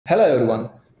Hello everyone,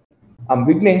 I'm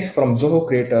Vignesh from Zoho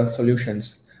Creator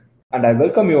Solutions and I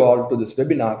welcome you all to this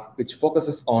webinar which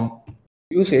focuses on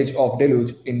usage of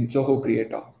Deluge in Zoho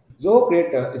Creator. Zoho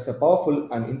Creator is a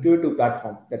powerful and intuitive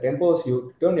platform that empowers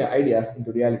you to turn your ideas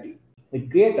into reality.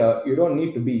 With Creator, you don't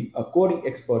need to be a coding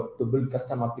expert to build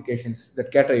custom applications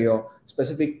that cater your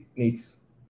specific needs.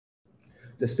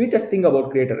 The sweetest thing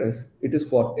about Creator is it is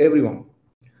for everyone.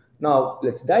 Now,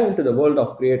 let's dive into the world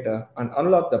of Creator and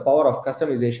unlock the power of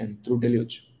customization through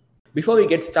Deluge. Before we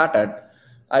get started,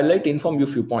 I'd like to inform you a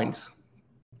few points.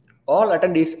 All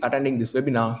attendees attending this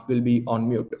webinar will be on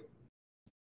mute.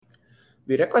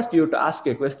 We request you to ask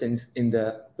your questions in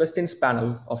the questions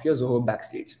panel of your Zoho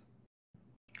Backstage.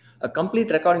 A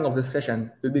complete recording of this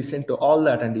session will be sent to all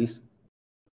the attendees,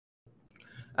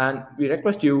 and we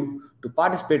request you to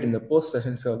participate in the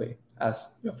post-session survey as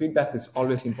your feedback is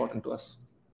always important to us.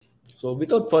 So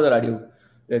without further ado,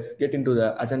 let's get into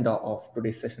the agenda of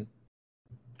today's session.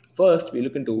 First, we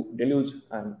look into Deluge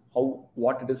and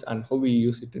what it is and how we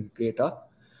use it in Creator.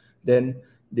 Then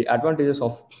the advantages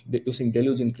of using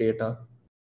Deluge in Creator.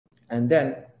 And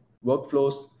then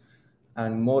workflows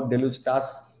and more Deluge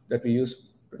tasks that we use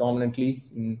predominantly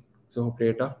in Zoho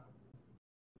Creator.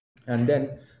 And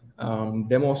then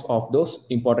demos of those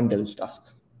important Deluge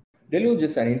tasks. Deluge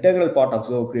is an integral part of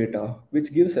Zoho Creator,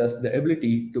 which gives us the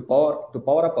ability to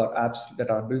power up our apps that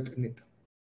are built in it.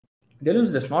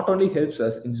 Deluge does not only helps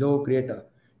us in Zoho Creator,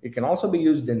 it can also be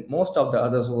used in most of the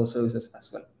other Zoho services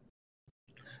as well.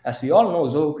 As we all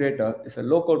know, Zoho Creator is a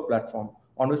low-code platform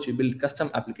on which we build custom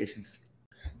applications.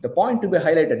 The point to be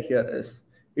highlighted here is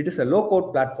it is a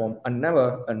low-code platform and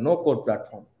never a no-code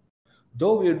platform.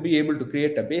 Though we would be able to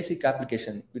create a basic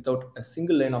application without a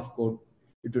single line of code,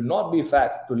 it would not be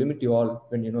fair to limit you all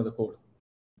when you know the code.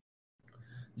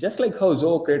 Just like how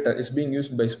Zoho Creator is being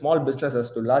used by small businesses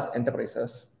to large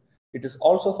enterprises, it is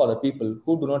also for the people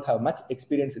who do not have much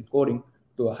experience in coding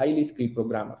to a highly skilled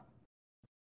programmer.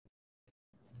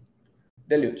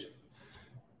 Deluge.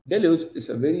 Deluge is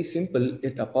a very simple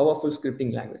yet a powerful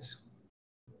scripting language.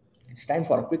 It's time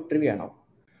for a quick trivia now.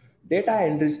 Data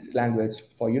Enriched Language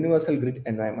for Universal Grid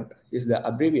Environment is the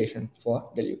abbreviation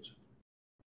for Deluge.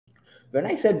 When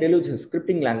I said Deluge is a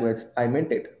scripting language, I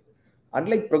meant it.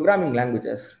 Unlike programming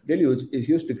languages, Deluge is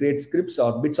used to create scripts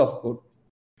or bits of code.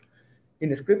 In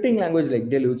a scripting language like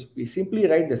Deluge, we simply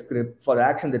write the script for the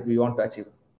action that we want to achieve.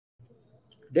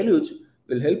 Deluge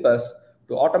will help us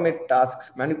to automate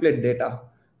tasks, manipulate data,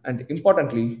 and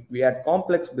importantly, we add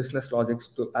complex business logics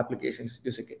to applications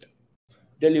using it.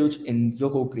 Deluge in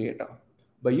Zoho Creator.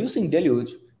 By using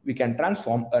Deluge, we can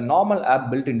transform a normal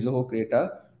app built in Zoho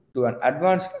Creator to an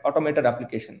advanced automated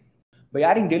application. By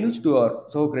adding Deluge to our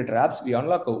Zoho Creator apps, we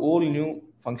unlock a whole new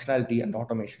functionality and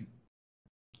automation.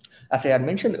 As I had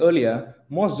mentioned earlier,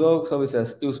 most Zoho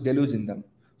services use Deluge in them.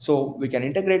 So we can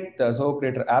integrate the Zoho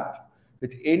Creator app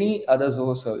with any other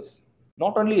Zoho service.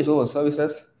 Not only Zoho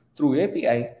services, through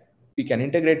API, we can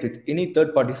integrate with any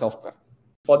third-party software.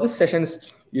 For this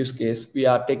session's use case, we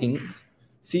are taking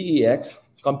CEX,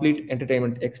 Complete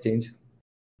Entertainment Exchange,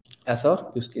 as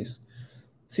our use case.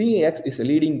 CEX is a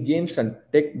leading games and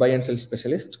tech buy and sell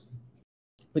specialist.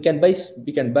 We can buy,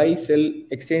 sell,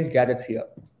 exchange gadgets here.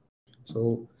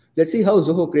 So let's see how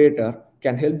Zoho Creator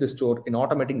can help the store in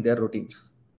automating their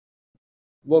routines.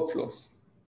 Workflows.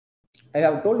 I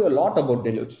have told you a lot about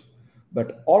Deluge,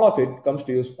 but all of it comes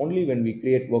to use only when we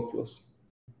create workflows.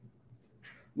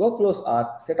 Workflows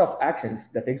are a set of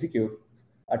actions that execute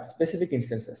at specific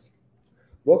instances.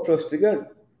 Workflows trigger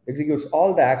executes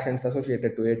all the actions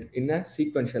associated to it in a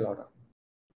sequential order.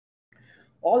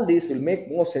 All these will make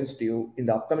more sense to you in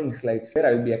the upcoming slides where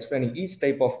I will be explaining each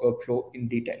type of workflow in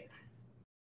detail.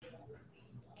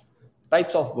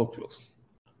 Types of workflows.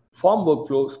 Form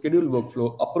workflow, schedule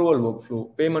workflow, approval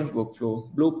workflow, payment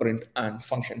workflow, blueprint, and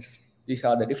functions. These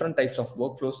are the different types of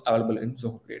workflows available in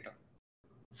Zoho Creator.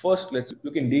 First, let's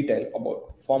look in detail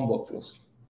about form workflows.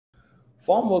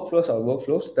 Form workflows are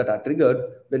workflows that are triggered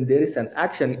when there is an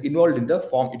action involved in the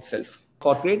form itself.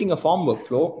 For creating a form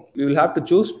workflow, we will have to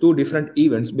choose two different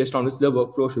events based on which the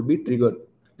workflow should be triggered.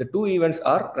 The two events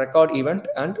are record event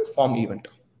and form event.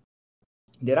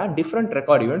 There are different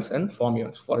record events and form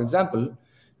events. For example,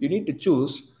 you need to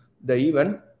choose the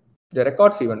event, the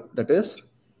records event, that is,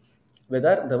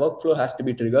 whether the workflow has to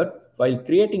be triggered while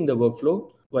creating the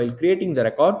workflow, while creating the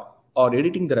record, or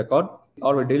editing the record,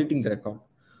 or while deleting the record,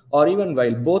 or even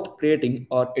while both creating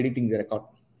or editing the record.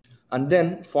 And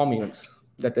then form events,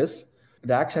 that is,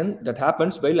 the action that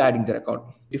happens while adding the record.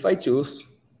 If I choose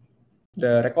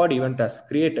the record event as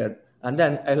created, and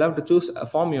then I'll have to choose a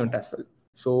form event as well.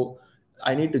 So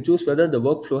I need to choose whether the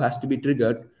workflow has to be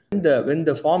triggered when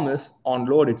the form is on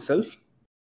load itself,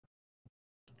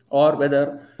 or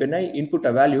whether when I input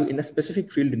a value in a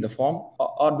specific field in the form,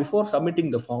 or before submitting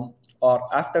the form, or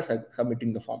after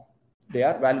submitting the form. They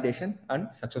are validation and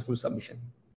successful submission.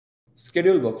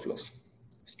 Schedule workflows.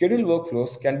 Schedule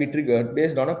workflows can be triggered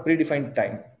based on a predefined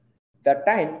time. That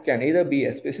time can either be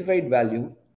a specified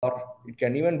value, or it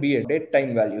can even be a date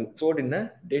time value stored in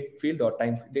a date field or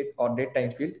date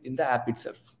time field in the app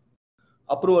itself.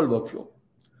 Approval workflow.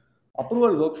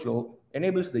 Approval workflow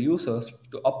enables the users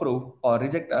to approve or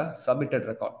reject a submitted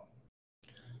record,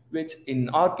 which in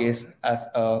our case, as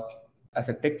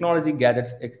a technology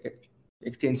gadgets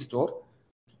exchange store,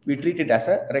 we treat it as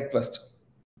a request.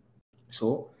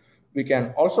 So we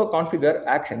can also configure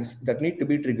actions that need to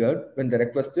be triggered when the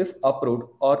request is approved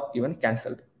or even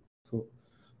cancelled. So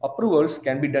approvals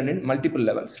can be done in multiple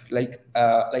levels, like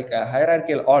a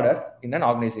hierarchical order in an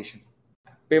organization.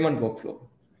 Payment workflow.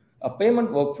 A payment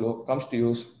workflow comes to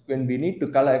use when we need to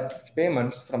collect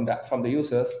payments from the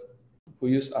users who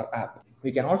use our app.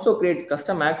 We can also create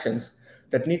custom actions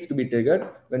that need to be triggered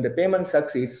when the payment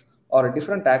succeeds, or a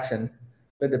different action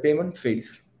when the payment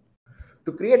fails.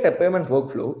 To create a payment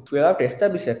workflow, we have to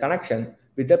establish a connection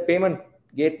with the payment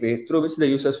gateway through which the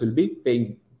users will be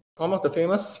paying. Some of the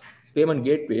famous payment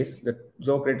gateways that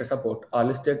Zoho Creator support are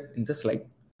listed in the slide.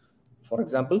 For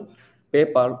example,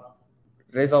 PayPal,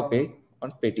 Razorpay,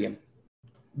 and Paytm.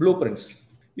 Blueprints.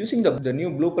 Using the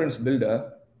new Blueprints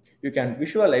builder, you can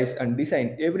visualize and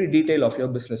design every detail of your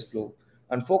business flow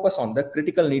and focus on the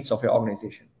critical needs of your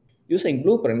organization. Using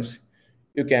Blueprints,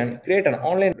 you can create an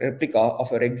online replica of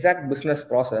your exact business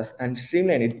process and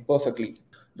streamline it perfectly.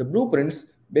 The Blueprints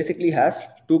basically has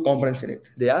two components in it.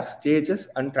 They are stages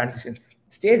and transitions.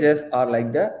 Stages are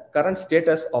like the current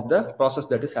status of the process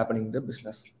that is happening in the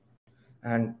business.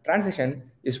 And transition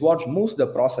is what moves the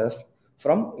process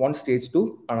from one stage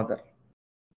to another.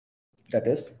 That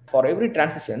is, for every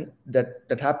transition that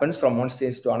happens from one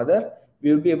stage to another,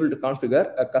 we will be able to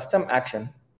configure a custom action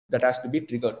that has to be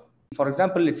triggered. For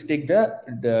example, let's take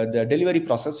the delivery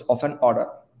process of an order.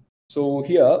 So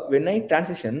here, when I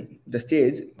transition the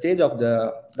stage of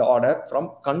the order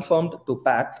from confirmed to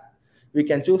packed, we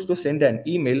can choose to send an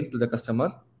email to the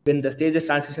customer. When the stage is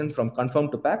transitioned from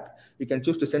confirmed to packed, we can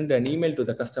choose to send an email to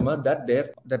the customer that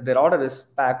their order is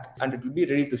packed and it will be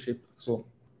ready to ship. So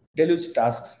Deluge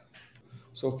tasks.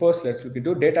 So first, let's look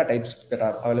into data types that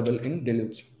are available in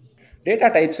Deluge. Data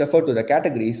types refer to the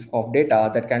categories of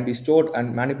data that can be stored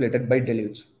and manipulated by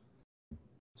Deluge.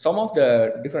 Some of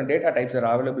the different data types that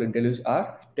are available in Deluge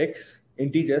are text,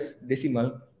 integers,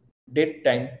 decimal, date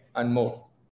time, and more.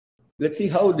 Let's see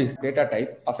how this data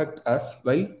type affect us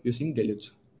while using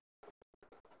Deluge.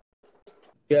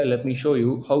 Here, let me show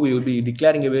you how we will be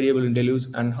declaring a variable in Deluge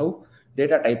and how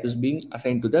data type is being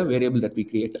assigned to the variable that we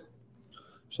create.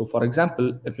 So for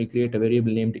example, let me create a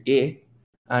variable named A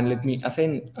and let me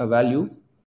assign a value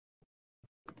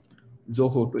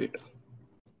Zoho to it.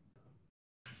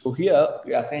 So here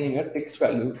we are assigning a text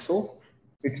value. So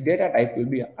its data type will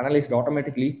be analyzed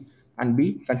automatically and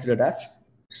be considered as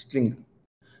string.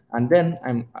 And then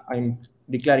I'm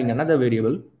declaring another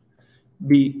variable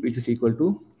B, which is equal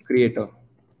to creator.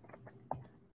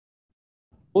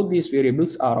 Both these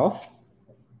variables are of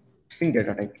string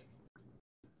data type.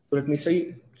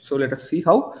 So let us see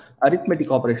how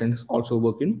arithmetic operations also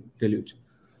work in Deluge.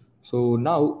 So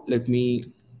now let me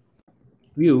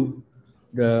view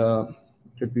the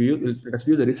let us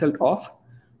view the result of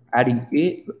adding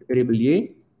a variable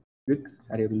A with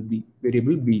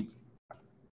variable B.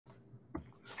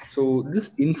 So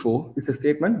this info is a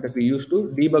statement that we use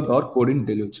to debug our code in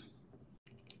Deluge.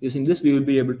 Using this, we will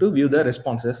be able to view the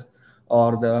responses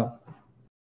or the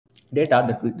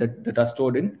data that are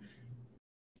stored in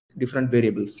different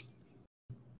variables.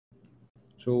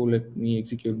 So let me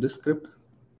execute this script.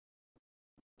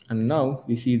 And now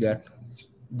we see that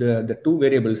the two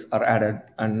variables are added,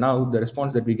 and now the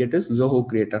response that we get is Zoho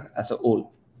Creator as a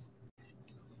whole.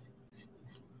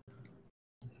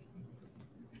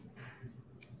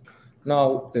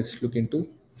 Now let's look into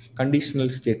conditional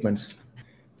statements.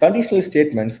 Conditional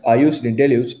statements are used in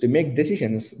Deluge to make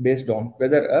decisions based on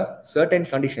whether a certain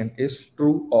condition is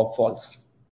true or false.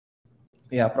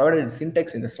 We have provided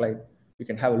syntax in the slide. You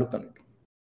can have a look on it.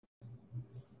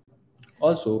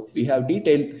 Also, we have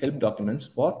detailed help documents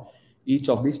for each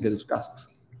of these Deluge tasks.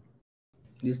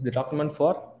 This is the document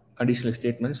for conditional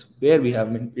statements where we have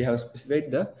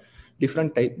specified the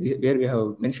different type, where we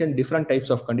have mentioned different types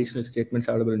of conditional statements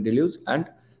available in Deluge and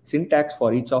syntax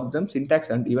for each of them, syntax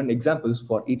and even examples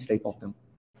for each type of them.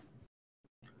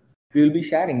 We will be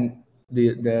sharing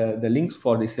the links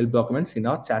for these help documents in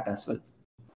our chat as well.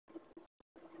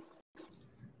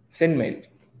 Send mail.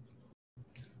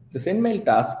 The send mail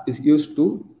task is used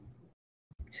to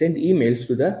send emails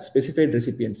to the specified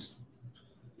recipients.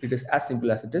 It is as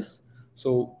simple as it is.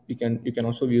 So you can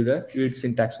also view its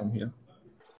syntax from here.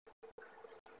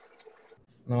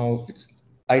 Now it's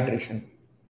iteration.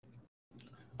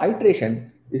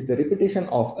 Iteration is the repetition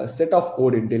of a set of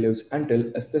code in Deluge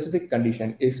until a specific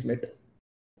condition is met.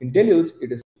 In Deluge,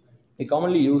 we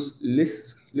commonly use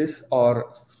lists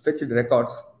or fetched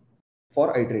records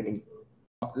for iterating.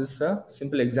 This is a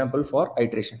simple example for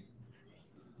iteration.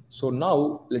 So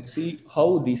now let's see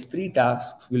how these three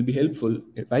tasks will be helpful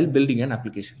while building an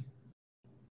application.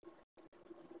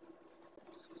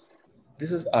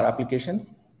 This is our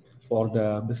application for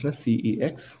the business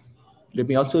CEX. Let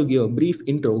me also give a brief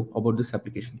intro about this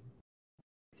application.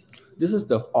 This is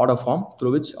the order form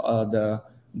through which the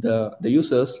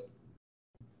users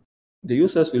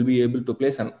will be able to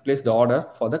place the order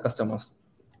for the customers.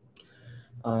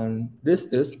 And this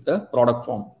is the product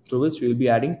form through which we will be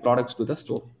adding products to the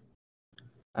store.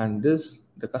 And this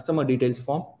the customer details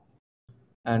form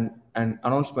and an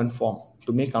announcement form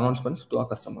to make announcements to our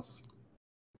customers.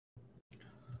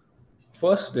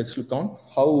 First, let's look on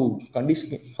how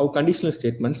conditional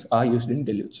statements are used in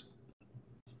Deluge.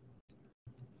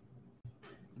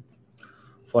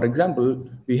 For example,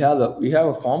 we have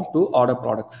a form to order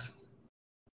products.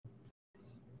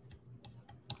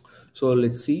 So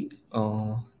let's see.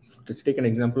 Let's take an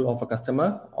example of a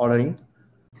customer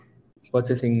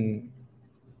purchasing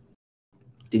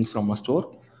things from a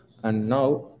store, and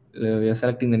now we are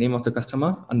selecting the name of the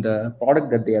customer and the product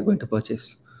that they are going to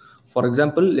purchase. For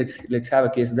example, let's have a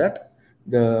case that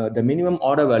the minimum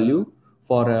order value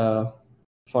for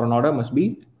an order must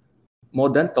be more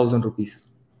than 1,000 rupees.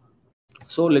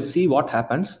 So let's see what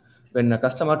happens when a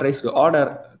customer tries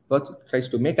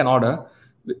to make an order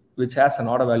which has an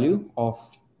order value of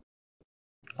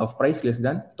price less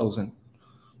than 1,000.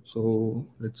 So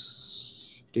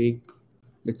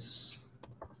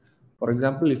for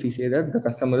example, if we say that the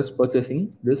customer is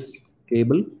purchasing this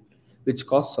cable which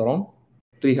costs around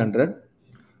 300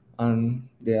 and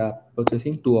they are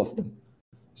purchasing 2 of them.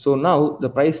 So now the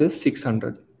price is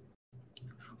 600.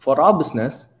 For our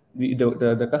business,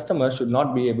 the customer should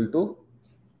not be able to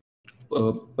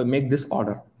make this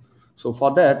order. So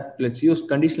for that, let's use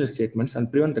conditional statements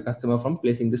and prevent the customer from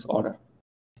placing this order.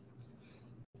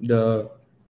 The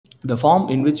form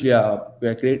in which we are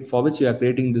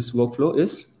creating this workflow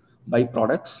is by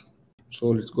products. So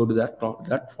let's go to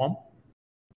that form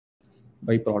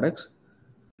by products,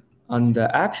 and the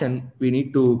action we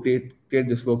need to create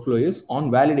this workflow is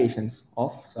on validations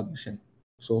of submission.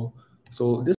 So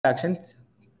this action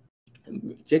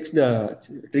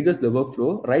triggers the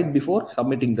workflow right before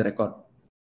submitting the record.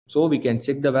 So we can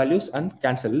check the values and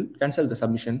cancel the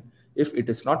submission if it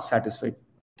is not satisfied.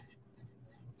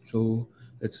 So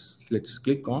let's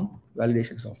click on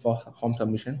validations of form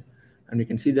submission, and we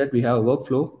can see that we have a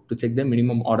workflow to check the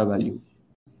minimum order value.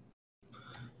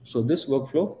 So this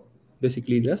workflow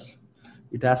basically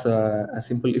it has a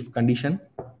simple if condition.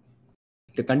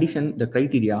 The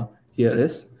criteria here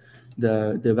is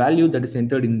the value that is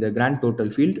entered in the grand total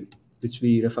field, which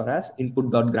we refer as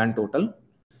input.grand total,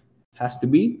 has to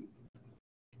be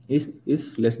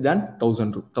is less than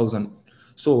 1,000.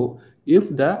 So if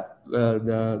the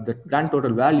grand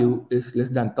total value is less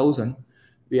than 1,000,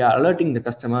 we are alerting the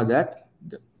customer that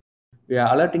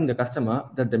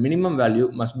the minimum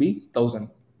value must be 1,000,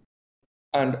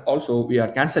 and also we are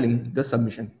canceling the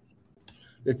submission.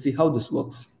 Let's see how this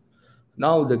works.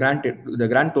 Now the grand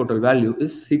total value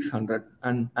is 600,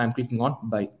 and I'm clicking on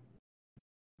buy.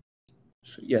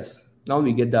 So yes, now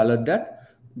we get the alert that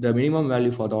the minimum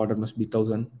value for the order must be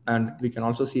 1,000, and we can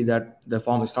also see that the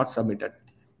form is not submitted.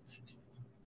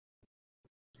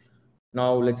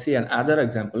 Now let's see another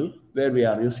example where we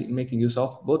are making use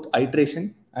of both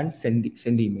iteration and send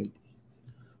email.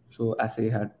 So as I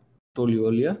had told you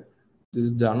earlier, this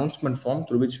is the announcement form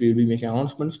through which we will be making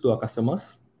announcements to our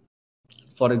customers.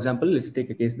 For example, let's take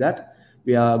a case that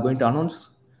we are going to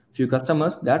announce few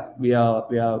customers that we are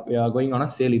going on a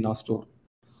sale in our store.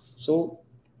 So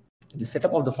the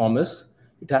setup of the form is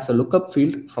it has a lookup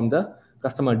field from the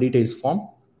customer details form.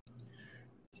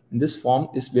 This form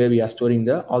is where we are storing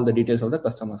all the details of the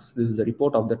customers. This is the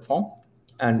report of that form,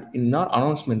 and in our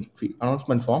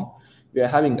announcement form, we are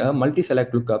having a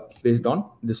multi-select lookup based on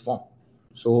this form.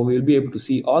 So we will be able to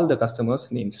see all the customers'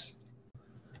 names.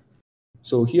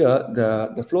 So here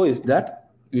the flow is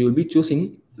that we will be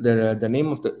choosing the name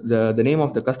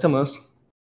of the customers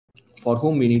for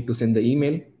whom we need to send the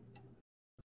email.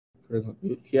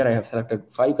 Here I have selected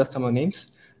 5 customer names,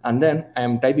 and then I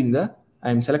am typing the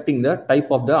I'm selecting the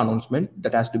type of the announcement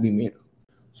that has to be made.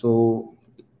 So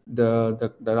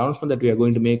the announcement that we are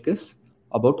going to make is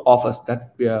about offers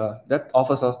that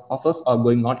offers are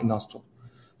going on in our store.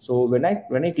 So when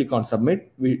I click on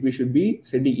submit, we should be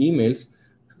sending emails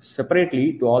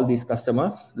separately to all these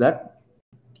customers that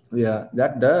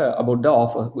the about the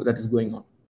offer that is going on.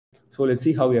 So let's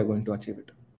see how we are going to achieve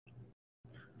it.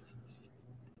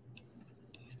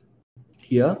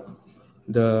 Here,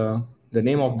 the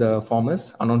name of the form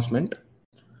is announcement,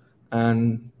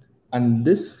 and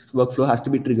this workflow has to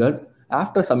be triggered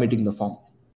after submitting the form.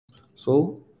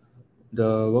 So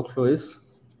the workflow is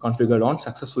configured on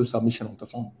successful submission of the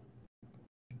form,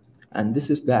 and this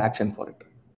is the action for it,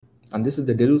 and this is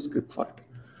the Deluge script for it.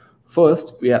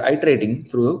 First, we are iterating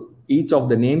through each of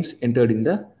the names entered in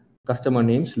the customer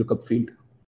names lookup field.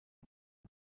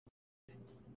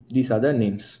 These are the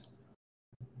names.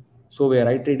 So we are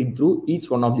iterating through each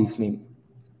one of these names.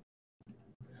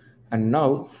 And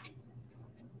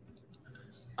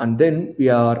then we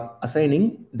are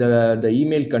assigning the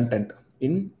email content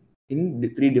in the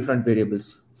three different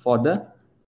variables for the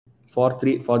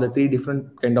three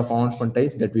different kind of announcement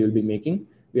types that we will be making.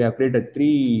 We have created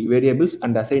three variables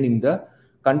and assigning the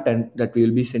content that we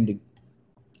will be sending.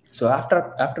 So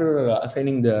after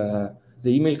assigning the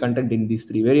email content in these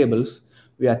three variables,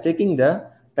 we are checking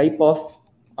the type of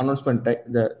announcement type.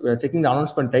 We are checking the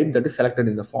announcement type that is selected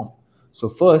in the form. So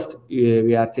first,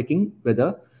 we are checking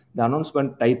whether the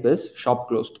announcement type is shop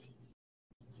closed,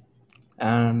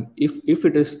 and if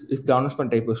the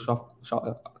announcement type is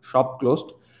shop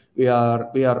closed, we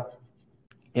are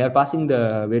passing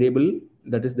the variable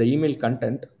that is the email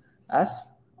content as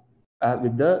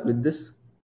with the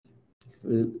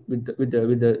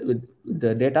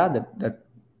data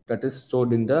that is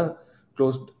stored in the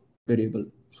closed variable.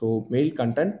 So mail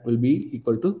content will be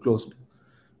equal to closed.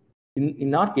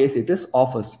 In our case, it is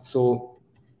offers. So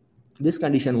this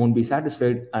condition won't be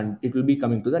satisfied, and it will be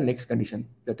coming to the next condition.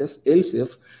 That is, else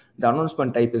if the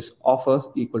announcement type is offers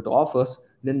equal to offers,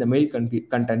 then the mail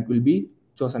content will be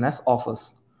chosen as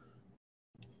offers.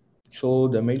 So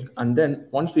the mail, and then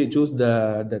once we choose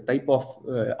the type of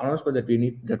announcement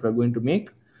that we're going to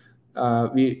make,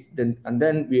 we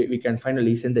can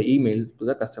finally send the email to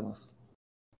the customers.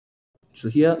 So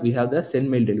here we have the send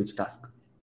mail Deluge task,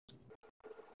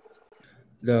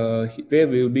 where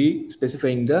we will be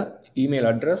specifying the email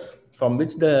address from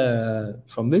which the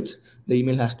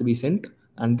email has to be sent,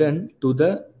 and then and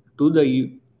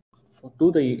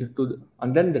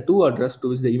then the to address to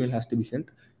which the email has to be sent,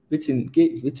 which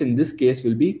in this case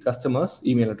will be customer's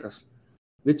email address,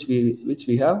 which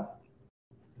we have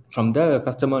from the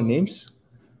customer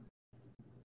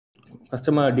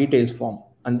details form.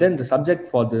 And then the subject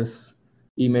for this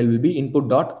email will be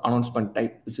input.announcement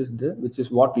type, which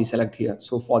is what we select here.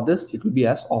 So for this, it will be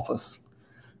as offers.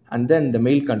 And then the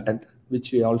mail content,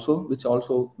 which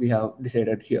also we have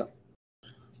decided here.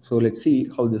 So let's see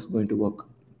how this is going to work.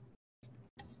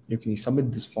 If we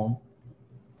submit this form,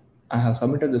 I have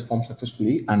submitted this form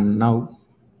successfully, and now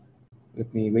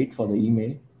let me wait for the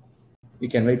email. We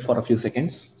can wait for a few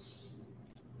seconds.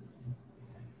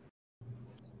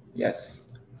 Yes,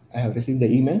 I have received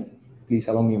the email. Please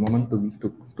allow me a moment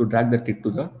to drag the kit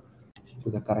to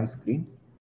the current screen.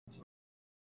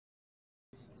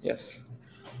 Yes.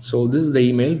 So this is the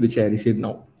email which I received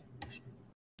now,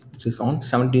 which is on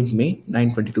 17th May,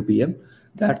 9:22 p.m.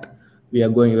 that we are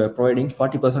providing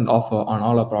 40% offer on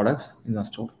all our products in the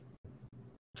store.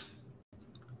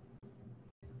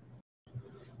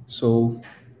 So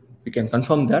we can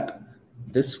confirm that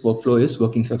this workflow is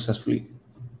working successfully.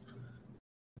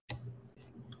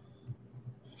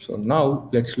 So now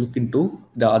let's look into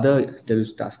the other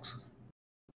Deluge tasks.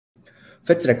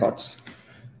 Fetch records.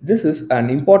 This is an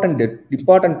important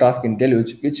task in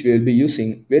Deluge, which we will be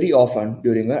using very often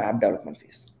during our app development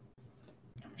phase.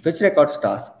 Fetch records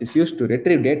task is used to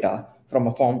retrieve data from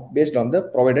a form based on the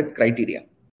provided criteria.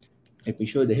 Let me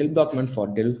show you the help document for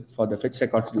the fetch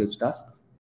records Deluge task.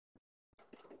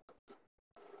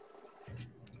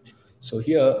 So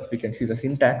here we can see the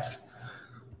syntax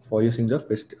for using the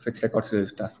fetch records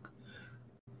Deluge task.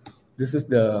 This is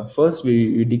the first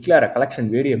we declare a collection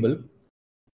variable.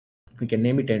 We can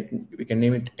name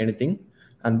it anything,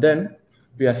 and then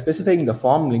we are specifying the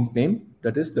form link name,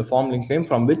 that is the form link name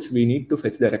from which we need to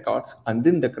fetch the records, and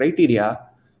then the criteria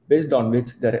based on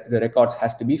which the records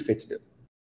has to be fetched.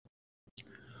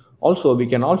 Also, we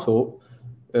can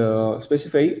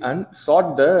specify and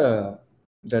sort the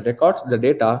records, the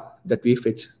data that we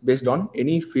fetch based on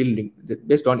any field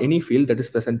that is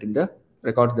present in the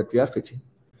records that we are fetching.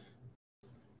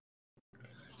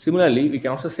 Similarly, we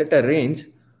can also set a range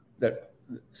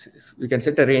we can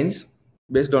set a range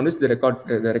based on which the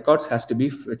records has to be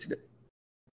fetched.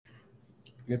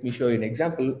 Let me show you an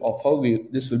example of how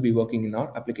this will be working in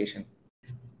our application.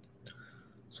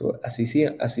 So as we see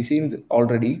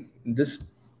already, this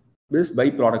by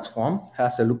products form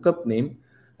has a lookup name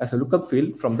as a lookup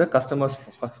field from the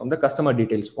customer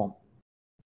details form,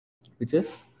 which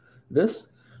is this.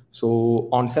 So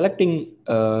on selecting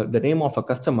the name of a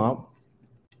customer,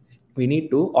 we need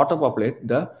to auto-populate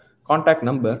the contact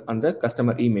number and the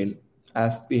customer email,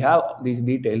 as we have these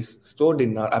details stored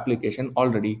in our application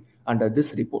already under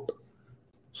this report.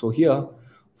 So here,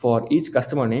 for each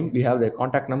customer name, we have their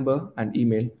contact number and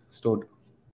email stored.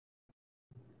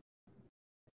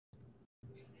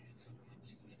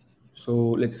 So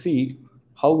let's see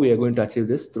how we are going to achieve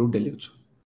this through Deluge.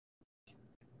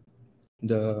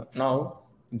 Now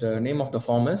the name of the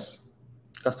form is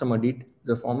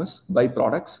the form is by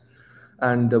products,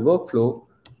 and the workflow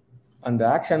and the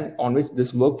action on which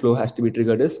this workflow has to be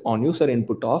triggered is on user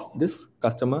input of this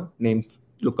customer name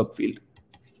lookup field.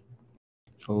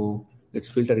 So let's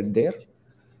filter it there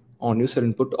on user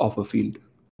input of a field.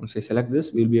 Once I select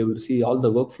this, we'll be able to see all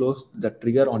the workflows that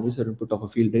trigger on user input of a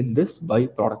field in this by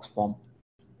products form.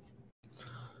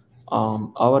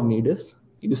 Our need is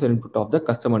user input of the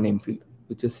customer name field,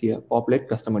 which is here, populate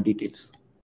customer details.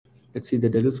 Let's see the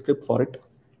Deluge script for it.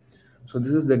 So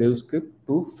this is the Deluge script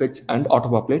to fetch and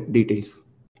auto-populate details.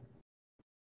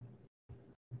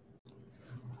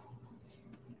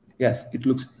 Yes, it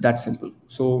looks that simple.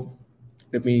 So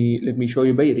let me show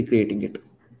you by recreating it.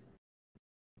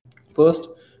 First,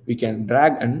 we can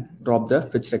drag and drop the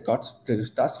fetch records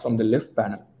task from the left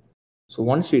panel. So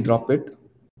once we drop it,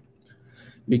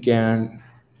 we can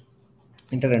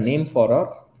enter a name for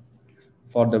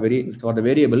the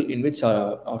variable in which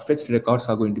our fetched records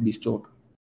are going to be stored.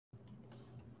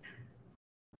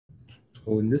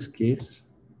 So in this case,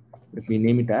 let me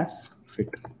name it as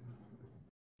fit.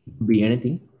 Be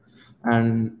anything.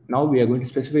 And now we are going to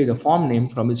specify the form name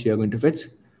from which we are going to fetch.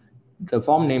 The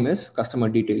form name is customer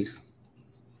details.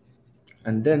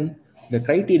 And then the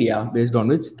criteria based on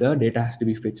which the data has to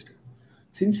be fetched.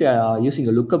 Since we are using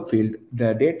a lookup field,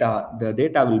 the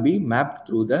data will be mapped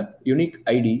through the unique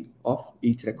ID of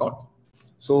each record.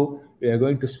 So we are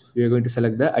going to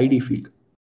select the ID field.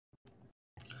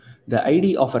 The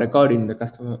ID of a record in the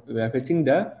customer, we are fetching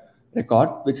the record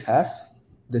which has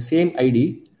the same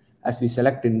ID as we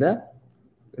select in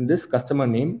this customer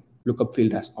name lookup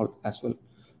field as well.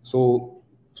 So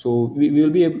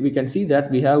we can see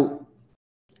that we have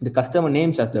the customer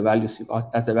names as the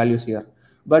values here,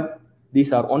 but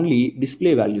these are only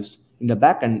display values. In the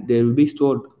backend, they will be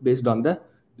stored based on the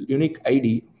unique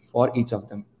ID for each of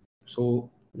them.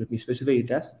 So let me specify it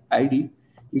as ID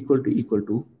equal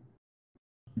to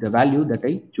the value that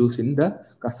I choose in the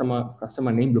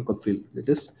customer name lookup field, that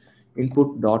is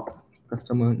input dot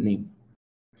customer name.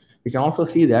 We can also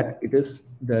see that it is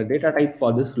the data type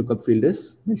for this lookup field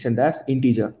is mentioned as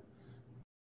integer,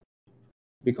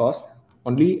 because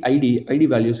only ID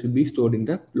values will be stored in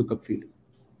the lookup field.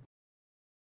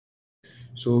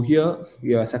 So here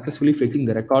we are successfully fetching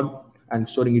the record and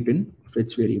storing it in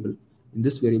fetch variable, in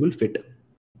this variable fit.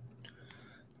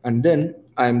 And then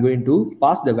I am going to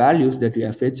pass the values that we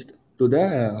have fetched to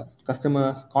the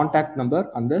customer's contact number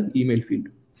and the email field.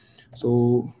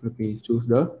 So let me choose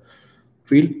the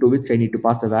field to which I need to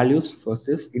pass the values. First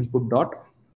is input dot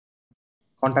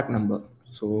contact number.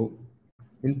 So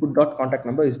input dot contact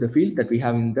number is the field that we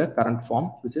have in the current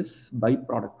form, which is by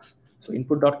products. So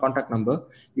input dot contact number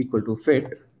equal to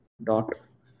fit dot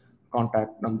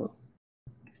contact number.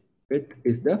 Fit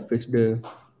is the fetched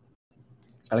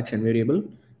collection variable,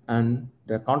 and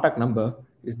the contact number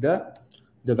is the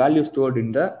value stored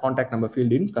in the contact number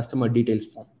field in customer details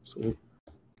form. So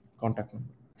contact number.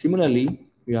 Similarly,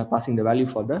 we are passing the value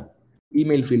for the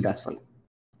email field as well.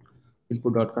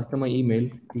 Input dot customer email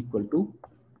equal to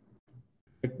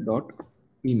dot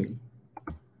email.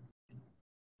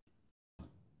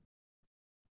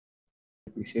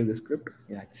 Let me save the script.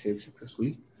 Yeah, it saved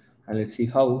successfully. And let's see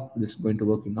how this is going to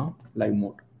work in our live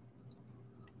mode.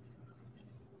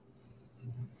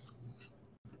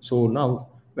 So now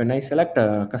when I select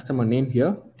a customer name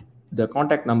here, the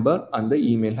contact number and the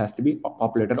email has to be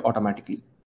populated automatically.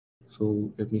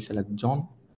 So let me select John,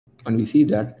 and we see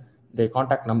that the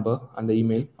contact number and the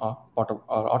email are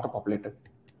auto-populated.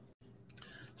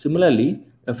 Similarly,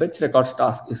 a fetch records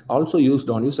task is also used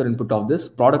on user input of this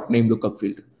product name lookup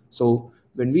field. So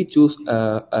when we choose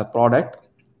a product,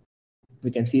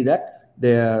 we can see that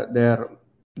their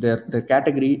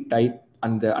category, type,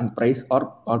 and price are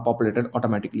populated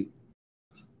automatically.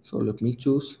 So let me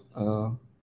choose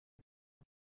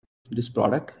this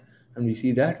product, and we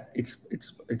see that its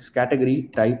category,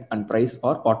 type, and price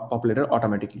are populated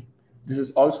automatically. This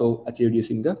is also achieved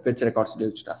using the fetch records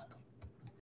Deluge task.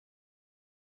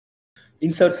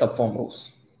 Insert subform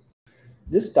rows.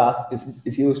 This task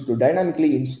is used to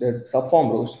dynamically insert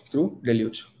subform rows through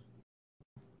Deluge.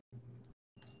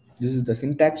 This is the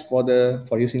syntax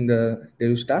for using the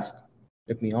Deluge task.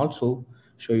 Let me also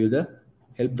show you the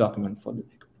help document for it.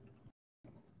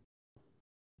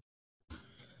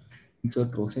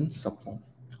 Insert rows in subform.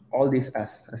 All these,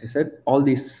 as I said, all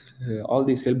these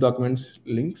help documents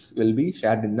links will be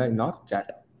shared in our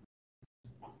chat.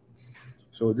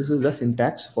 So this is the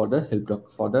syntax for the help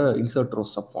doc for the insert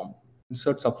rows subform.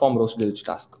 Insert subform rows Deluge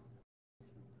task.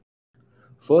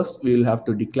 First, we will have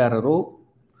to declare a row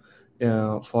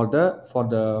for the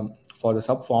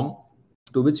subform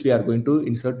to which we are going to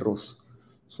insert rows.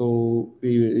 So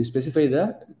we specify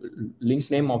the link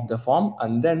name of the form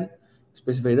and then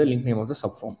specify the link name of the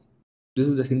subform. This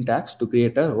is the syntax to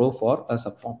create a row for a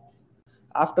subform.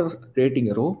 After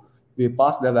creating a row, we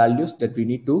pass the values that we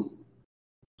need to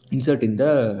insert in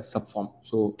the subform.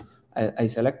 So I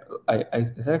select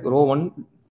row one,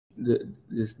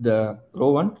 the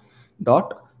row one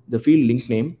dot the field link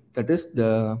name, that is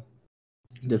the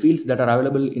fields that are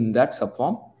available in that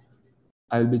subform.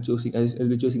 I will be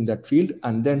choosing that field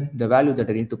and then the value that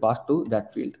I need to pass to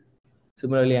that field.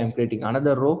 Similarly, I'm creating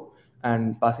another row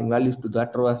and passing values to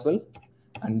that row as well.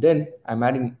 And then I'm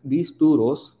adding these two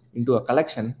rows into a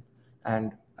collection,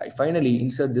 and I finally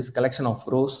insert this collection of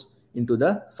rows into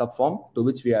the subform to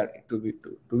which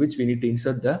we need to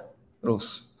insert the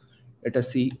rows. Let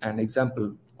us see an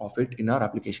example of it in our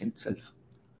application itself.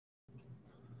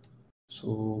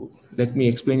 So let me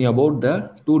explain you about the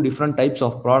two different types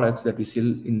of products that we sell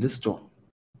in this store.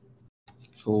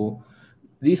 So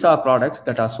these are products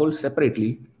that are sold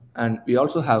separately, and we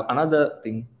also have another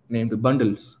thing named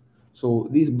bundles. So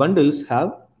these bundles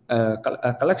have a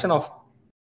collection of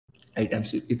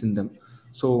items within them.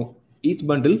 So each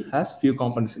bundle has few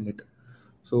components in it.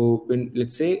 So when,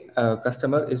 let's say, a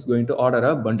customer is going to order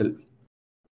a bundle,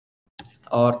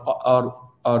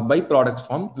 or by products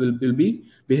form will be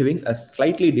behaving as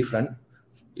slightly different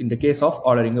in the case of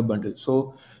ordering a bundle.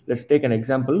 So let's take an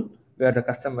example where the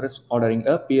customer is ordering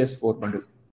a PS4 bundle.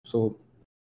 So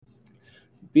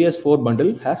PS4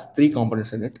 bundle has three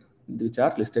components in it, which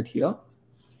are listed here,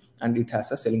 and it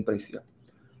has a selling price here.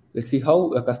 Let's see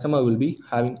how a customer will be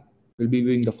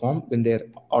viewing the form when they're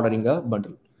ordering a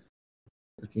bundle.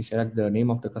 Let me select the name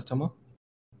of the customer,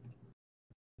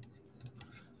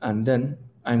 and then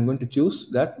I'm going to choose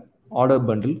that order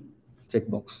bundle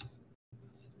checkbox.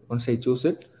 Once I choose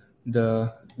it,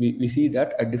 we see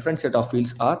that a different set of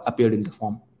fields are appeared in the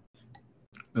form.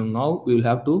 And now we will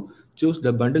have to choose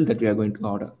the bundle that we are going to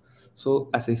order. So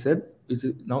as I said,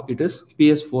 now it is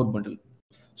PS4 bundle.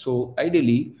 So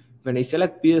ideally, when I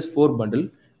select PS4 bundle,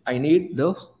 I need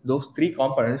those three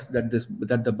components that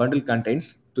the bundle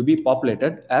contains to be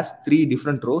populated as three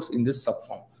different rows in this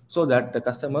subform, so that the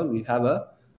customer will have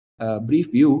a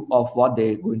brief view of what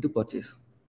they are going to purchase.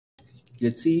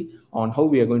 Let's see on how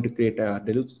we are going to create a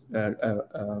Deluge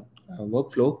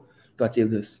workflow to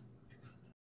achieve this.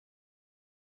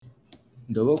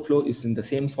 The workflow is in the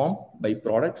same form by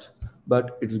products,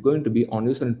 but it is going to be on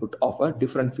user input of a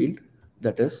different field,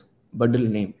 that is bundle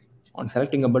name. On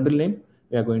selecting a bundle name,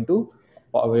 we are going to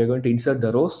insert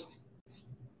the rows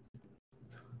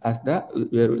as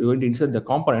we are going to insert the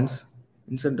components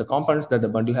that the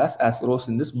bundle has as rows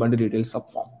in this bundle details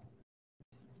subform.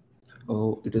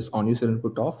 Oh, it is on user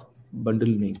input of bundle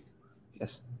name.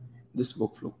 Yes, this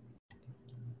workflow.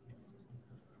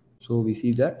 So we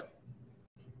see that.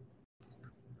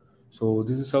 So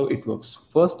this is how it works.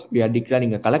 First, we are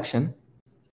declaring a collection.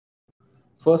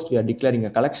 To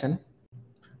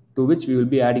which we will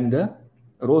be adding the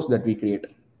rows that we create.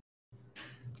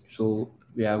 So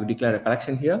we have declared a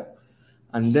collection here,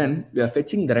 and then we are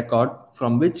fetching the record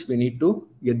from which we need to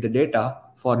get the data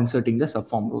for inserting the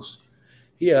subform rows.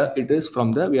 Here it is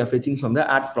we are fetching from the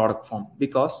add product form,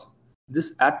 because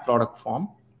this add product form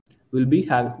will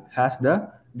has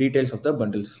the details of the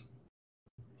bundles,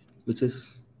 which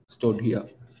is stored here.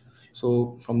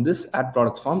 So from this add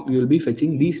products form, we will be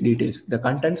fetching these details, the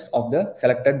contents of the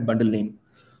selected bundle name.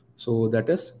 So that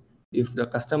is, if the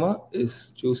customer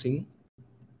is choosing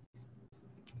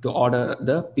to order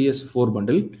the PS4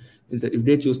 bundle, if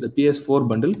they choose the PS4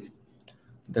 bundle,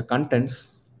 the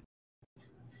contents,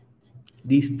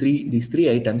 these three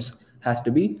items has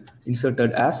to be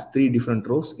inserted as three different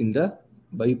rows in the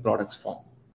by products form.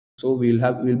 So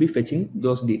we'll be fetching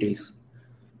those details.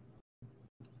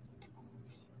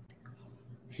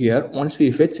 Here, once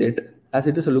we fetch it, As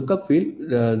it is a lookup field,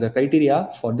 the criteria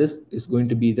for this is going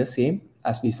to be the same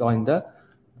as we saw in the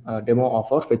demo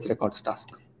of our fetch records task.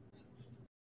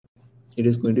 It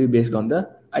is going to be based on the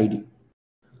ID.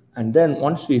 And then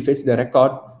once we fetch the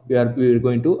record, we are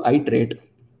going to iterate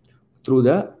through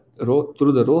the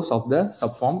rows of the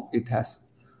subform it has.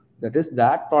 That is,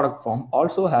 that product form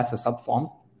also has a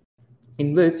subform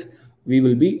in which we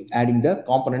will be adding the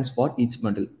components for each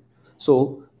bundle.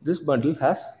 So this bundle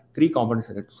has 3 components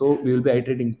in it. So we will be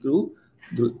iterating through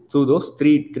those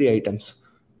three items,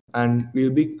 and we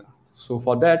will be, so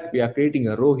for that we are creating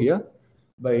a row here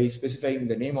by specifying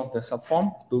the name of the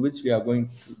subform to which we are going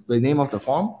the name of the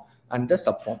form and the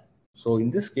subform. So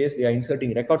in this case, we are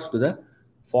inserting records to the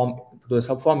form, to the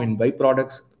subform in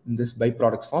byproducts, in this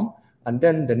byproducts form, and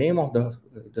then the name of the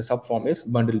subform is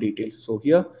bundle details. So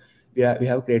here we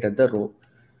have created the row.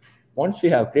 Once we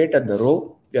have created the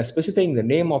row, we are specifying the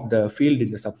name of the field in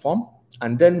the subform,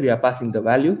 and then we are passing the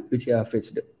value which we have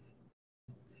fetched.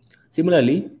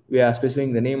 Similarly, we are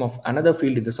specifying the name of another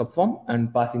field in the subform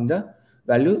and passing the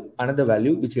another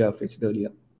value which we have fetched earlier.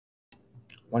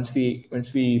 Once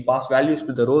we pass values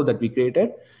to the row that we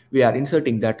created, we are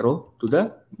inserting that row to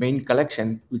the main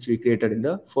collection which we created in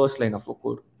the first line of our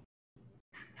code.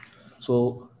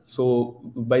 So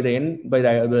by the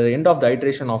end of the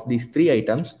iteration of these 3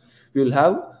 items, we will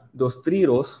have those 3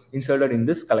 rows inserted in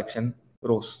this collection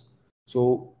rows.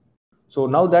 So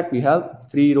now that we have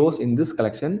 3 rows in this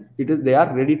collection, they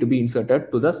are ready to be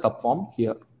inserted to the subform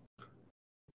here.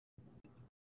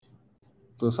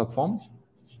 To the subform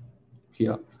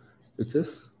here, which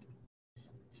is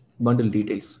bundle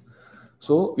details.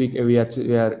 So we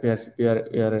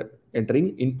are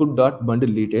entering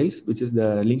input.bundle details, which is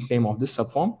the link name of this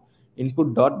subform.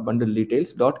 Input.bundle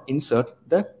details dot insert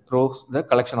the rows, the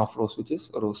collection of rows, which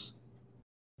is rows.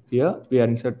 Here we have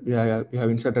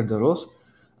inserted the rows,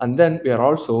 and then we are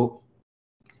also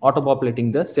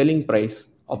auto-populating the selling price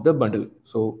of the bundle.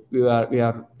 So we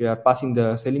are passing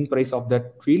the selling price of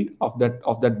that field of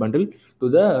that bundle to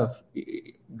the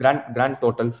grand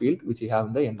total field which we have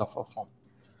in the end of our form.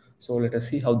 So let us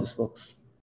see how this works.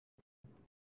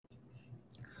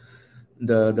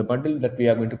 The bundle that we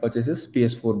are going to purchase is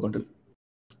PS4 bundle.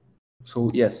 So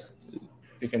yes,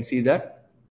 you can see that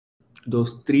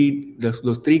those three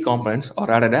components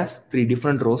are added as 3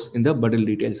 different rows in the bundle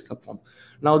details subform.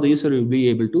 Now the user will be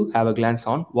able to have a glance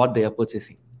on what they are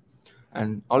purchasing,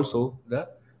 and also the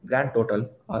grand total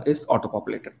is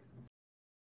auto-populated.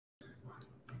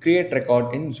 Create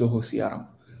record in Zoho CRM.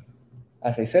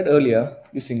 As I said earlier,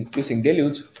 using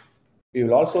Deluge, we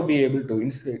will also be able to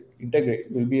integrate.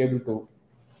 We'll be able to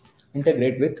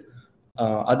integrate with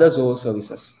other Zoho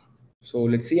services. So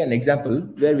let's see an example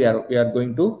where we are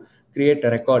going to create a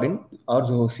record in our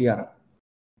Zoho CRM.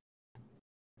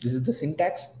 This is the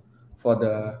syntax for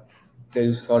the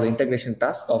integration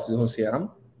task of Zoho CRM,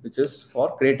 which is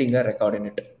for creating a record in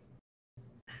it.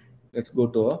 Let's go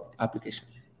to our application.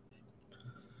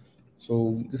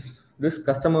 So this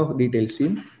customer details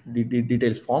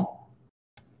details form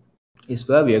is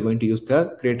where we are going to use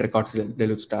the create records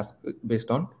Deluge task based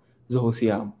on Zoho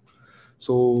CRM.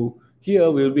 So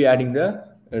here we will be adding the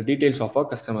details of our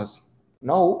customers.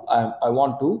 Now I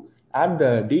want to add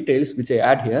the details which I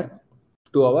add here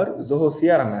to our Zoho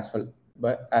CRM as well,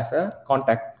 but as a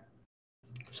contact.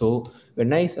 So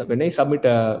when I submit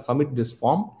this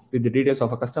form with the details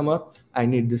of a customer, I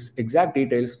need this exact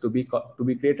details to be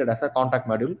created as a contact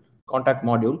module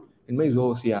in my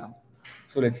Zoho CRM.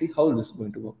 So let's see how this is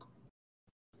going to work.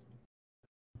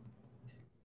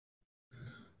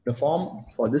 The form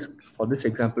for this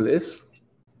example is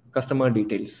customer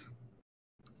details,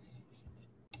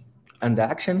 and the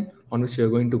action on which you are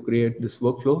going to create this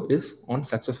workflow is on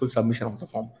successful submission of the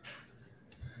form.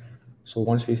 So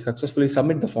once we successfully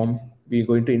submit the form, we are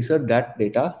going to insert that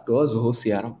data to our Zoho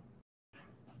CRM.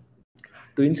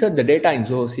 To insert the data in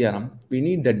Zoho CRM, we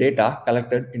need the data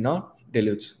collected in our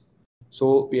Deluge.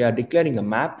 So we are declaring a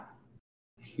map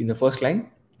in the first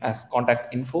line as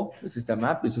contact info, which is the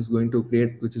map which is going to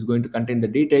contain the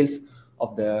details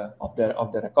of the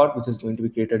record which is going to be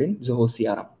created in Zoho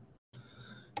CRM.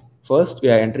 First, we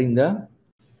are entering the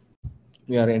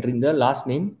last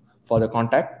name for the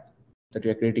contact that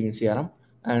we are creating in CRM,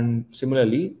 and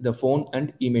similarly the phone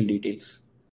and email details.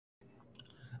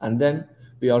 And then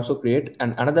we also create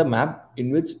another map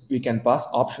in which we can pass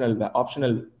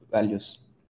optional values.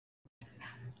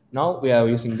 Now we are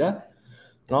using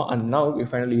now we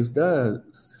finally use the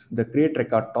create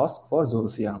record task for Zoho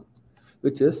CRM,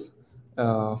 which is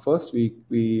first we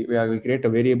create a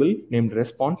variable named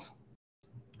response,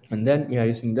 and then we are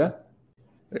using the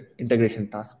integration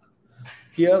task.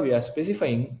 Here we are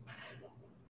specifying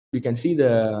We can see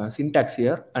the syntax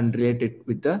here and relate it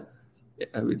with the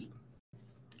uh, with,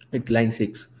 with line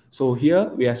 6. So here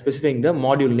we are specifying the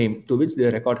module name to which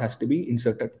the record has to be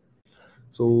inserted.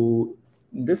 So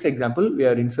in this example, we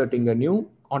are inserting a new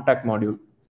contact module,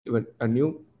 even a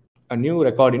new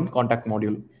record in contact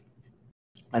module,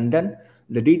 and then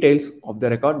the details of the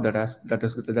record that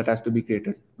has to be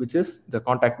created, which is the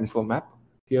contact info map.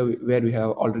 Here where we have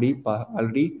already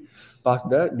passed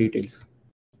the details,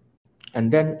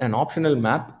 and then an optional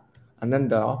map, and then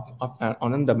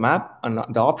the map and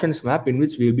the options map in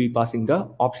which we'll be passing the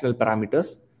optional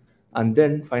parameters, and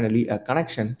then finally a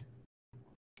connection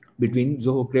between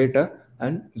Zoho Creator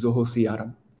and Zoho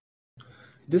CRM.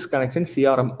 This connection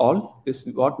CRM all is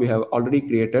what we have already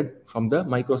created from the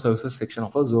microservices section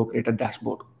of a Zoho Creator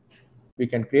dashboard. We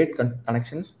can create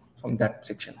connections from that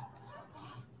section.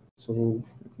 So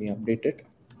let me update it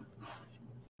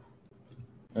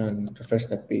and refresh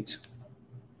that page.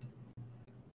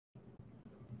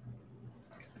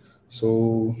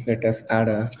 So let us add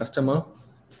a customer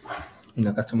in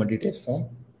a customer details form.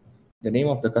 The name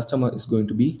of the customer is going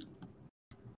to be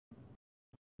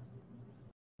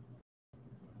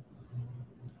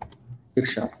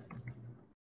Irsha.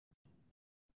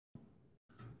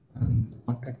 And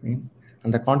contact name,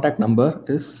 and the contact number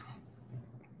is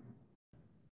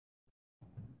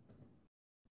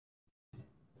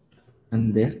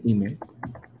and their email.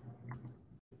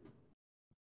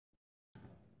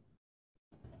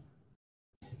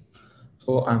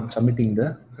 So I'm submitting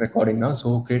the recording now,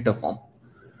 Zoho Creator form.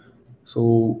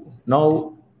 So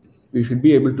now we should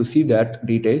be able to see that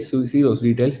details. So we see those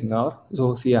details in our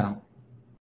Zoho CRM.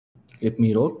 Let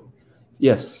me roll.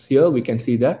 Yes, here we can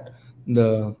see that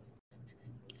the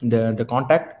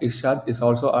contact is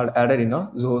also added in a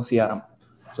Zoho CRM.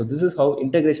 So this is how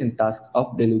integration tasks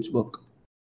of Deluge work.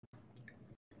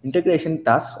 Integration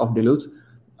tasks of Deluge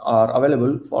are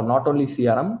available for not only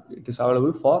CRM, it is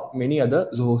available for many other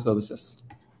Zoho services.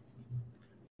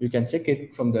 You can check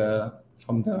it from the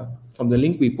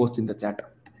link we post in the chat.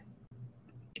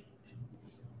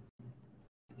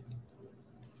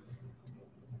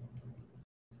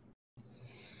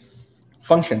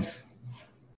 Functions.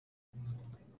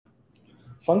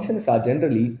 Functions are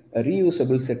generally a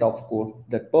reusable set of code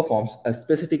that performs a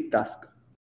specific task.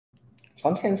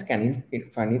 Functions can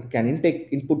intake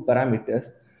input parameters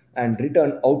and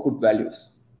return output values.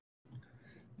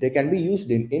 They can be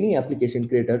used in any application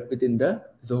created within the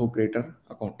Zoho Creator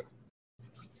account.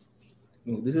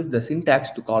 Now, this is the syntax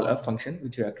to call a function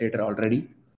which we have created already.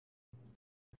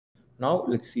 Now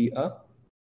let's see a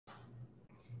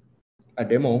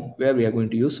demo where we are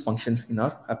going to use functions in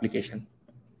our application.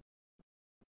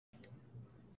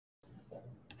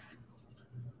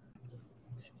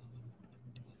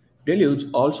 Deluge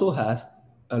also has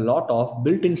a lot of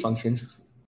built-in functions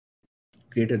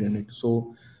created in it.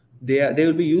 So they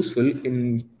will be useful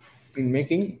in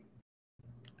making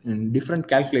different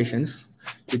calculations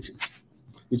which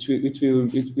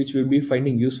will be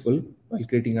finding useful while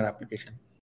creating our application.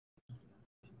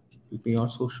 Let me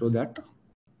also show that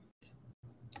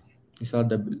these are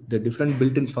the different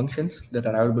built-in functions that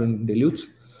are available in Deluge.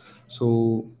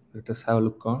 So let us have a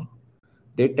look on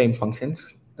date time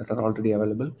functions that are already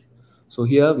available. So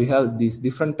here we have these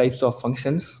different types of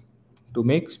functions to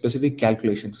make specific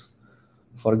calculations.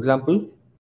 For example,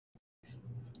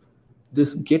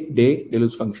 this get day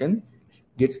Deluge function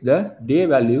gets the day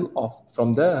value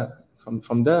from the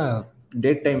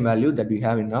date time value that we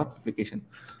have in our application.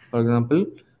 For example,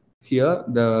 here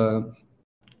the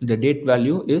date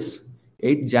value is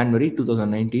 8th January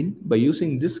 2019. By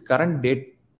using this current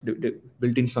date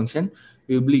built-in function,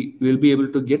 we'll be able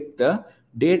to get the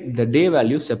day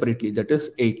value separately, that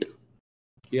is 8.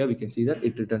 Here we can see that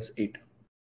it returns 8.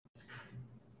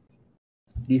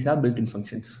 These are built-in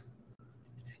functions.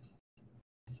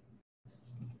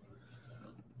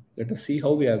 Let us see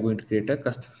how we are going to create a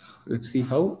custom. Let's see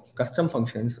how custom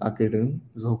functions are created in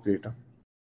Zoho Creator.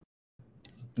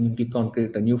 You click on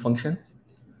create a new function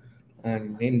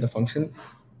and name the function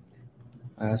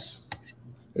as.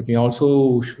 Let me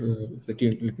also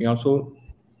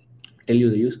tell you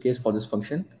the use case for this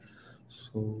function.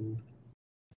 So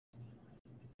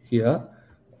here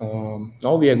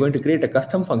now we are going to create a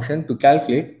custom function to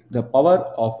calculate the power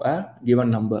of a given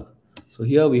number. So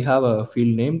here we have a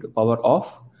field named power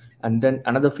of and then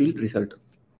another field result.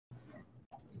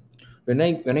 When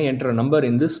I enter a number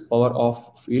in this power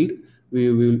of field,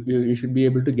 we should be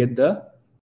able to get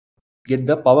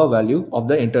the power value of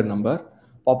the entered number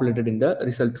populated in the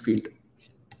result field.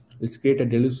 Let's create a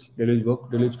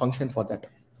Deluge function for that.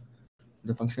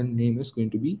 The function name is going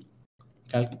to be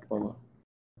calculate power.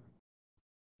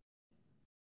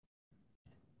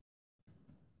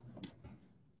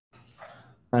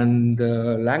 And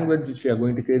the language which we are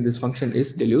going to create this function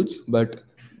is Deluge, but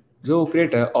Zoho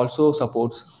Creator also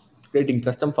supports creating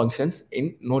custom functions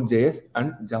in Node.js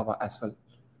and Java as well.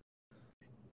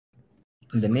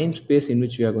 And the namespace in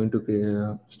which we are going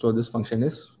to store this function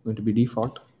is going to be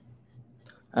default.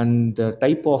 And the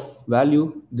type of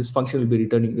value this function will be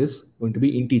returning is going to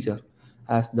be integer,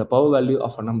 as the power value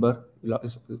of a number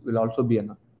will also be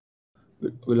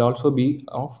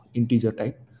of integer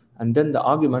type. And then the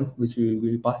argument which we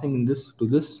will be passing in this to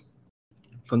this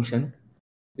function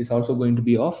is also going to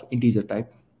be of integer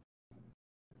type.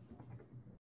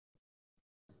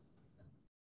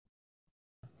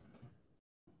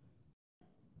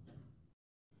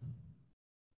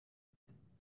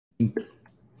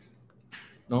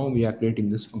 Now we are creating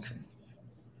this function.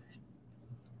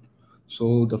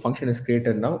 So the function is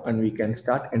created now, and we can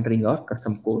start entering our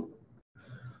custom code.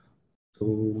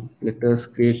 So let us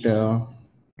create a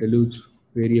Deluge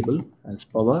variable as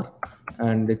power,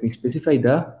 and let me specify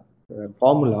the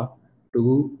formula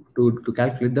to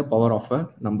calculate the power of a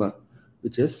number,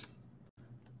 which is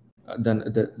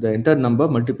the entire number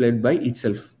multiplied by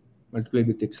itself, multiplied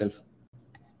with itself.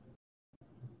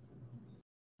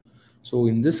 So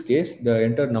in this case, the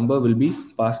entire number will be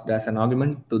passed as an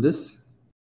argument to this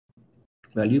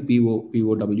value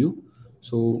POW.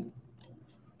 So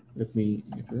let me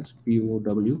address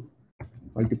POW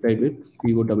multiplied with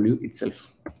POW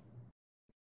itself.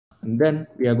 And then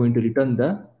we are going to return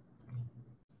the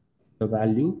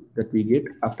value that we get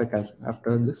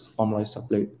after this formula is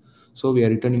applied. So we are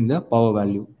returning the power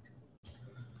value.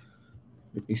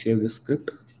 Let me save this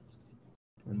script,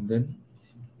 and then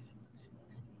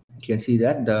you can see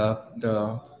that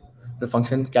the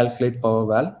function calculate power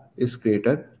val is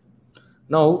created.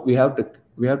 Now we have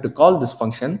to call this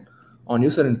function on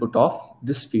user input of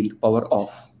this field power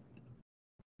off.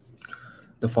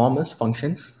 The form is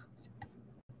functions,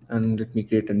 and let me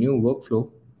create a new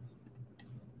workflow.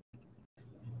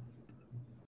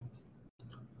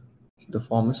 The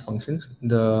form is functions,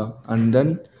 and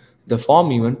then the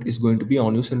form event is going to be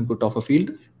on user input of a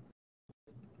field.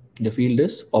 The field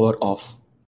is power off.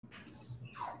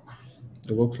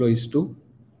 The workflow is to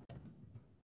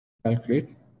calculate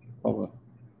power.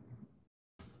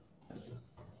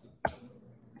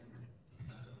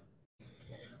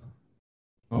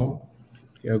 Now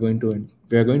we are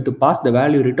going to pass the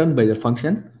value returned by the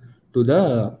function to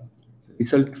the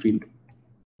result field.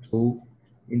 So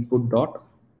input dot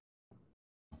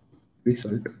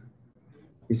result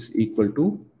is equal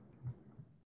to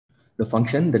the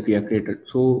function that we have created.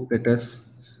 So this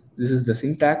is the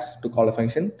syntax to call a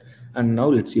function, and now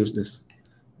let's use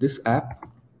this app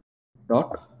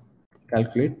dot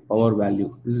calculate power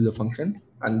value. This is the function,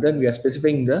 and then we are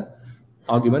specifying the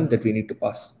argument that we need to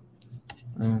pass,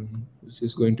 which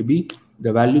is going to be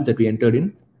the value that we entered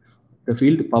in the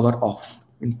field power off.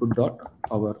 Input dot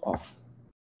power off.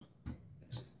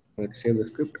 Let's save the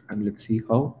script and let's see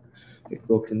how it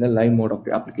works in the live mode of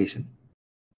the application.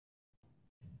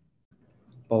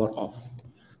 Power off.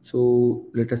 So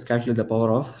let us calculate the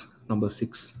power of number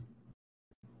 6.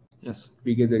 Yes,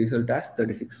 we get the result as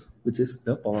 36, which is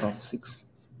the power of 6.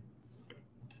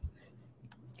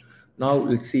 Now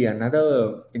let's see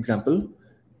another example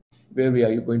where we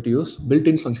are going to use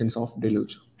built-in functions of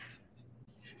Deluge.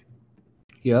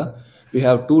 Here we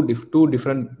have two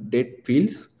different date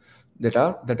fields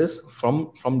that is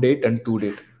from date and to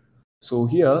date. So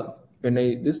here when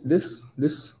this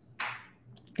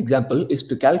example is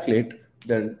to calculate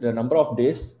the number of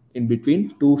days in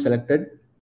between two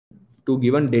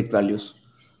given date values.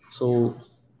 So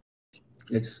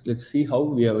let's see how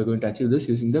we are going to achieve this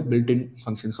using the built-in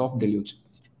functions of Deluge.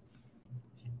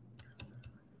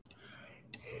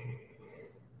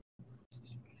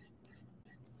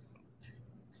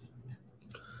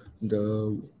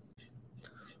 The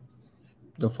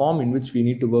form in which we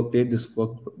need to create this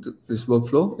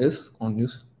workflow is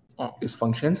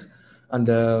functions, and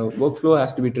the workflow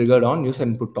has to be triggered on user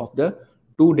input of the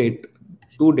to date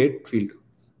field,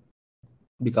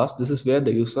 because this is where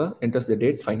the user enters the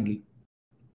date finally.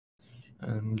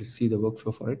 And let's see the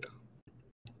workflow for it.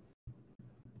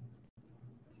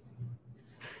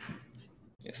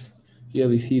 Yes, here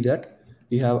we see that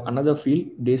we have another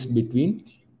field days between,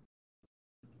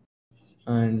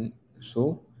 and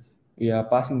so we are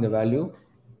passing the value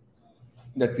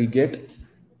that we get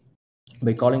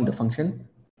by calling the function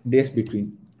days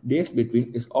between. Days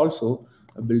between is also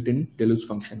a built-in Deluge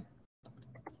function.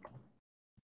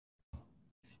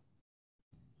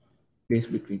 Days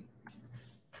between.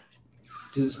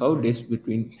 This is how days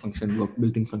between function work,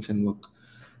 built-in function work.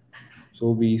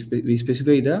 So we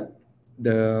specify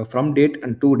the from date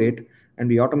and to date, and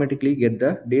we automatically get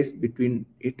the days between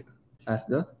it as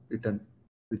the return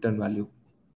value.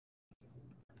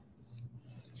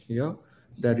 Here,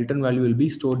 the return value will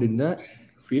be stored in the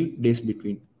field days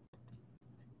between.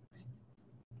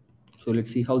 So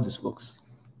let's see how this works.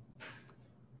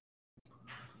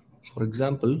 For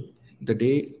example, the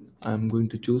day I'm going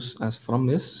to choose as from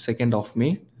is 2nd of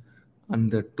May,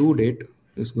 and the to date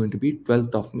is going to be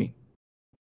 12th of May.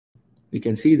 We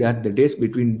can see that the days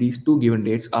between these two given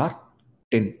dates are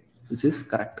 10, which is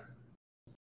correct.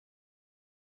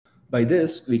 By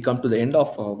this, we come to the end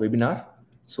of our webinar.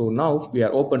 So now we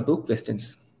are open to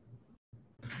questions.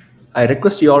 I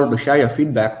request you all to share your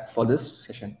feedback for this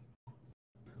session.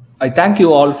 I thank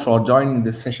you all for joining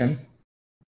this session,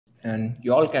 and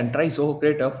you all can try Zoho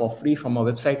Creator for free from our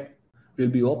website. We'll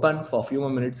be open for a few more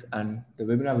minutes and the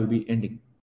webinar will be ending.